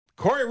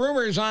Kori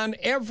Rumore is on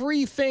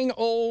Everything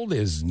Old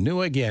is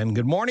New Again.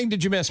 Good morning.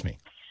 Did you miss me?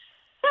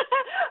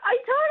 I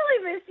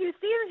totally missed you,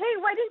 Steve.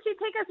 Hey, why didn't you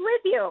take us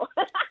with you?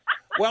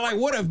 Well, I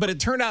would have, but it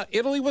turned out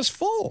Italy was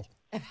full.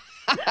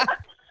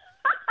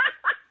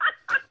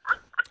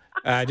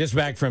 Just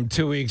back from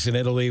 2 weeks in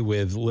Italy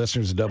with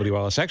listeners of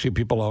WLS. Actually,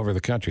 people all over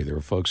the country. There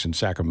were folks in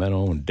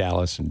Sacramento and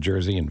Dallas and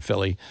Jersey and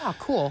Philly. Oh,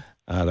 cool.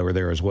 That were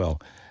there as well.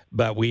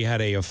 But we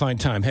had a fine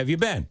time. Have you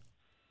been?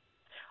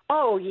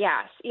 Oh,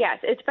 yes.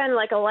 It's been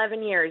like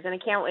 11 years, and I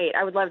can't wait.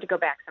 I would love to go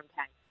back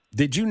sometime.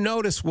 Did you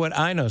notice what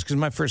I noticed? Because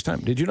my first time.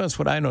 Did you notice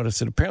what I noticed?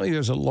 That apparently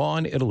there's a law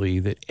in Italy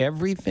that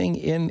everything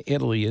in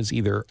Italy is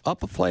either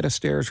up a flight of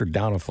stairs or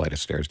down a flight of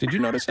stairs. Did you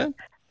notice that?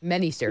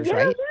 Many stairs, Yeah.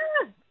 right?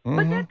 Mm-hmm.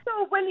 But that's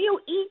so when you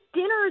eat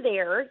dinner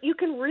there, you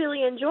can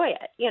really enjoy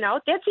it.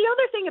 That's the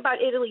other thing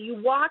about Italy.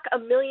 You walk a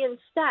million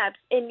steps,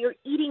 and you're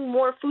eating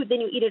more food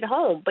than you eat at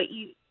home, but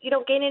you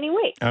don't gain any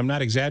weight. I'm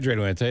not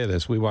exaggerating when I tell you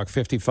this. We walked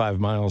 55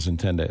 miles in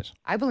 10 days.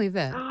 I believe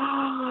that.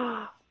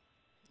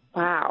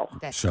 Wow.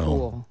 That's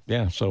cool.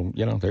 Yeah, so,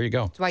 there you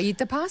go. That's why I eat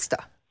the pasta.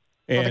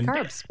 And, the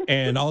carbs.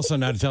 And also,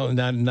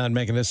 not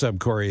making this up,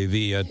 Kori,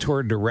 the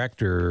tour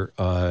director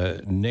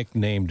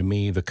nicknamed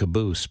me the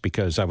caboose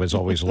because I was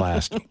always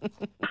last.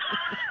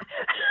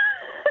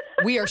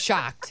 We are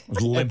shocked.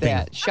 Limping.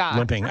 At that. Shocked.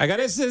 Limping. I got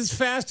this as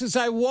fast as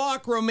I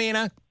walk,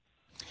 Romina.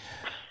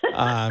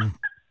 All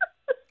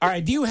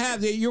right. Do you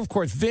have you're, of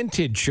course,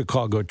 vintage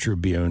Chicago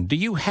Tribune. Do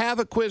you have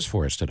a quiz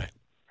for us today?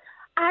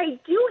 I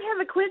do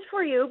have a quiz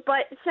for you,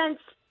 but since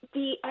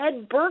the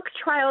Ed Burke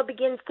trial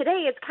begins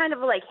today, it's kind of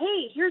like,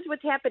 hey, here's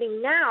what's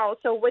happening now.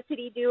 So what did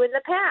he do in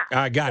the past?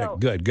 I got it.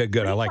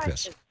 Good. I like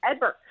this.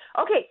 Ed Burke.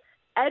 Okay.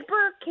 Ed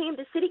Burke came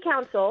to city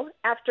council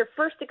after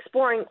first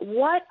exploring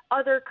what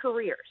other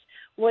careers?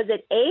 Was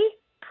it A,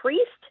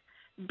 priest,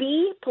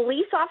 B,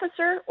 police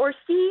officer, or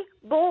C,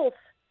 both?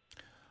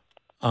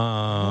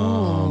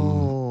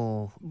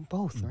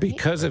 Both, right?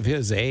 Because of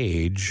his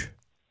age,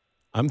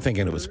 I'm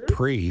thinking it was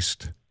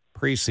priest.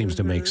 Priest seems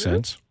to make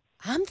sense.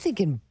 I'm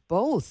thinking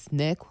both,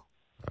 Nick.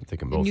 I'm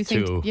thinking both,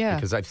 too. Yeah.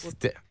 Because I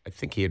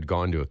think he had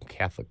gone to a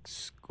Catholic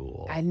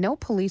school. I know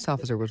police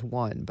officer was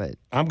one, but...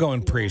 I'm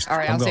going priest. All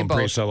right, I'm I'll going say both.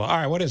 priest solo. All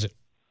right, what is it?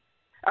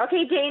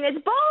 Okay, Jane,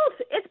 it's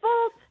both. It's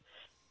both.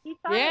 He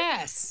thought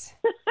Yes.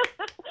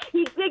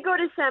 he did go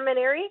to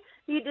seminary.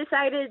 He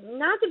decided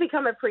not to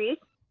become a priest,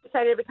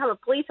 decided to become a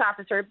police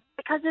officer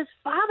because his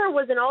father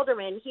was an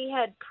alderman. He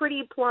had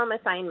pretty plum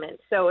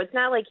assignments. So it's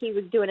not like he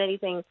was doing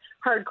anything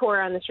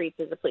hardcore on the streets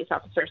as a police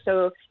officer.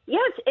 So,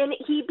 yes, and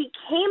he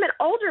became an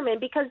alderman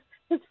because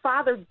his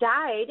father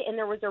died and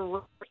there was a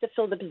rush to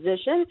fill the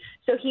position.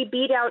 So he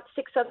beat out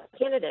 6 other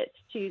candidates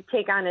to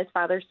take on his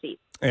father's seat.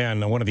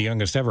 And one of the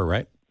youngest ever,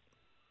 right?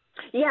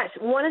 Yes,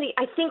 one of the,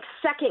 I think,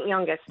 second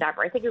youngest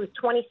ever. I think it was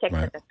 26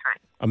 at the time.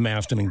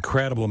 Amassed an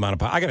incredible amount of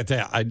power. I got to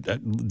tell you,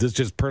 this is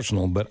just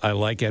personal, but I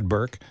like Ed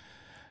Burke,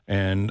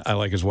 and I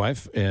like his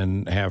wife,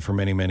 and have for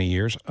many, many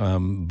years.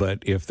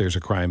 But if there's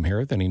a crime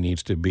here, then he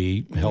needs to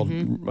be held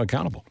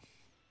accountable.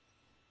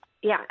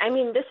 Yeah, I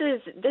mean, this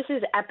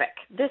is epic.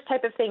 This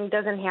type of thing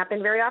doesn't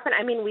happen very often.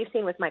 I mean, we've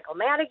seen with Michael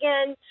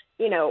Madigan,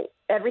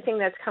 everything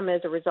that's come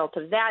as a result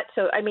of that.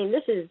 So, I mean,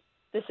 this is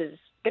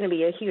going to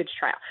be a huge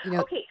trial.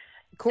 Okay.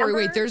 Kori,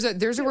 wait, there's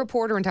a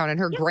reporter in town, and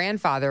her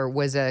grandfather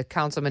was a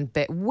councilman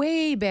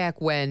way back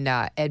when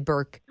Ed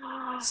Burke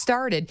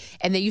started,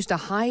 and they used to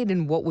hide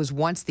in what was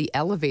once the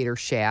elevator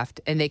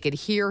shaft, and they could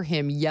hear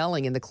him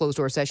yelling in the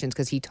closed-door sessions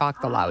because he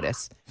talked the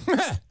loudest.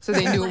 So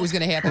they knew it was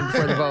going to happen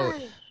before the vote.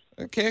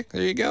 Okay,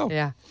 there you go.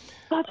 Yeah.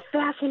 That's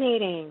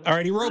fascinating. All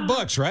right, he wrote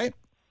books, right?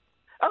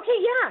 Okay,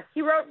 yeah.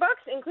 He wrote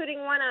books,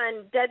 including one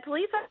on dead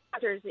police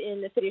officers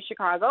in the city of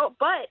Chicago.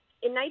 But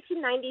in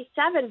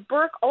 1997,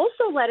 Burke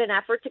also led an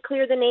effort to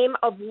clear the name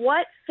of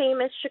what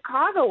famous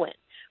Chicagoan?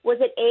 Was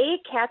it A,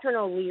 Catherine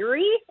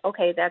O'Leary?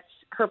 Okay, that's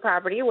her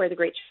property where the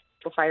Great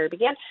Chicago Fire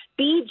began.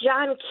 B,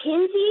 John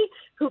Kinsey,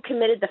 who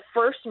committed the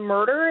first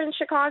murder in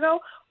Chicago?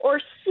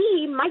 Or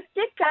C, Mike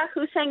Ditka,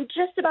 who sang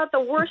just about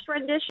the worst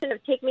rendition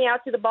of Take Me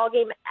Out to the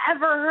Ballgame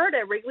ever heard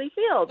at Wrigley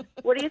Field.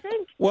 What do you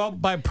think? Well,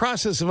 by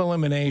process of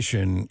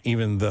elimination,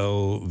 even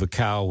though the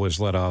cow was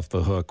let off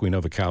the hook, we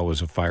know the cow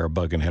was a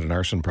firebug and had an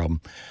arson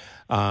problem.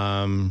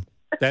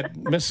 That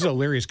Mrs.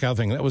 O'Leary's cow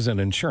thing, that was an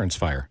insurance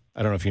fire.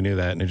 I don't know if you knew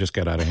that, and it just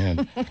got out of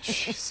hand.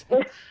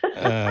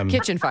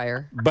 Kitchen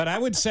fire. But I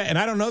would say, and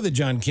I don't know the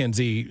John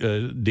Kinsey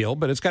deal,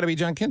 but it's got to be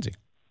John Kinsey.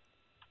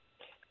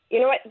 You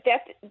know what?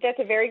 That's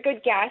a very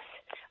good guess.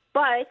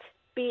 But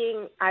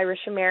being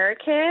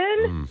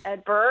Irish-American,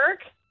 Ed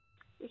Burke,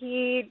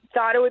 he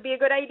thought it would be a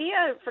good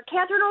idea for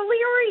Catherine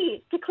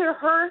O'Leary to clear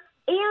her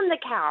and the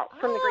cow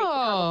from the Great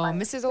Chicago Fire.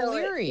 Mrs. So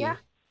O'Leary. yeah.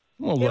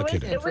 Well, look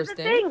at him. It was a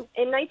thing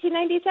in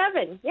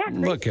 1997. Yeah. Crazy.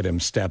 Look at him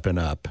stepping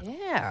up.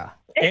 Yeah.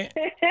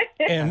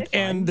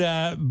 And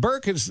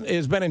Burke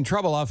has been in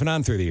trouble off and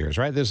on through the years,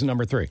 right? This is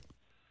number 3.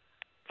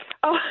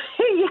 Oh,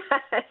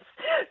 yes.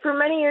 For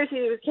many years,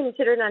 he was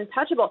considered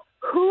untouchable.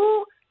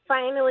 Who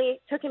finally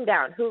took him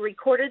down? Who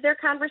recorded their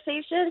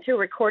conversations? Who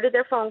recorded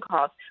their phone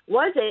calls?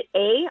 Was it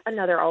A,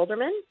 another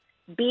alderman,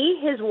 B,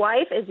 his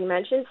wife, as you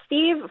mentioned,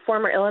 Steve,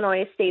 former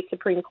Illinois State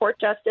Supreme Court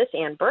Justice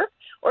Ann Burke,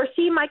 or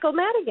C, Michael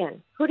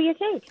Madigan? Who do you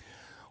think?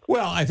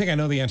 Well, I think I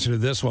know the answer to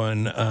this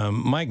one.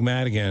 Mike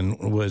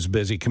Madigan was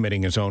busy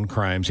committing his own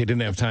crimes. He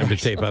didn't have time to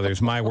tape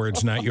others. My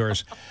words, not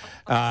yours.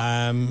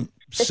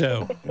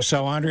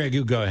 So Andrea,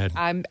 you go ahead.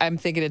 I'm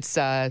thinking it's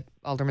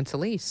Alderman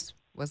Solis,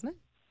 wasn't it?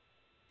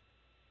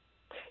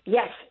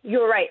 Yes,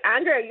 you're right.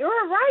 Andrea, you're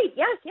right.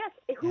 Yes.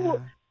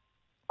 Who?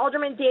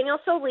 Alderman Daniel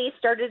Solis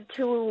started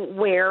to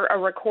wear a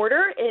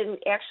recorder, and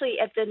actually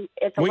at the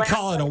we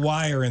call it a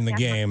wire in the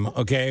game.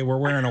 Okay, we're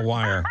wearing a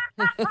wire.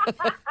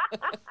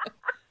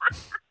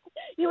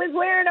 He was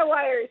wearing a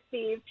wire,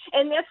 Steve.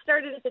 And that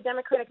started at the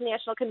Democratic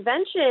National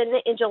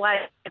Convention in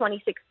July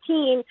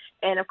 2016.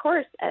 And, of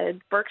course, Ed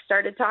Burke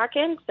started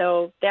talking,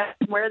 so that's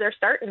where they're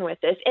starting with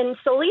this. And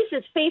Solis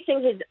is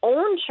facing his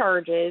own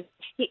charges.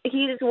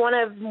 He's one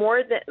of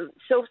more than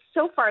 – so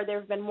far there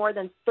have been more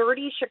than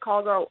 30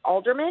 Chicago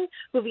aldermen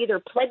who've either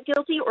pled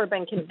guilty or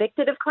been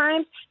convicted of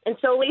crimes. And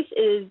Solis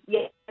is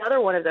yet another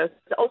one of those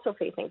who's also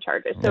facing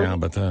charges. So yeah,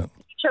 but that...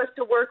 chose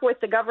to work with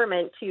the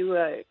government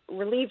to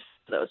relieve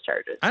those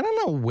charges. I don't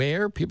know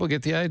where people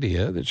get the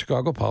idea that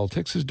Chicago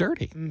politics is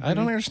dirty. Mm-hmm. I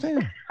don't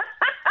understand.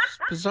 It's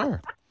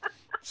bizarre.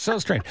 So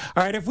strange.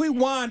 All right, if we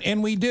want,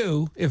 and we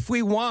do, if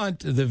we want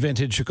the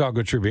vintage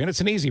Chicago Tribune,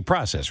 it's an easy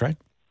process, right?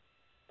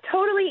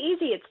 Totally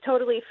easy. It's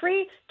totally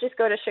free. Just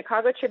go to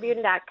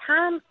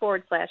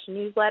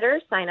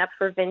chicagotribune.com/newsletter, sign up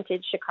for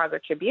Vintage Chicago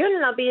Tribune,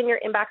 and I'll be in your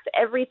inbox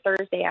every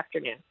Thursday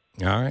afternoon.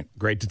 All right.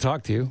 Great to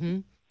talk to you. Mm-hmm.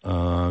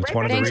 It's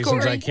one of the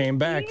reasons I came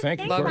back.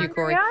 Thank you. Love you,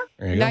 Kori.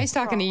 Nice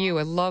talking to you.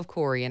 I love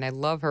Kori, and I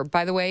love her.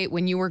 By the way,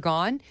 when you were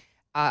gone,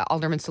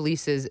 Alderman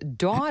Solis's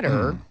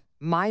daughter,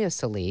 Maya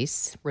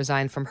Solis,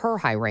 resigned from her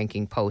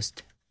high-ranking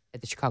post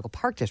at the Chicago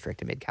Park District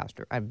amid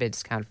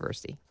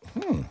controversy.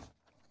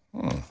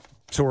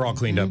 So we're all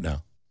cleaned up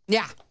now?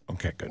 Yeah.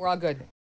 Okay, good. We're all good.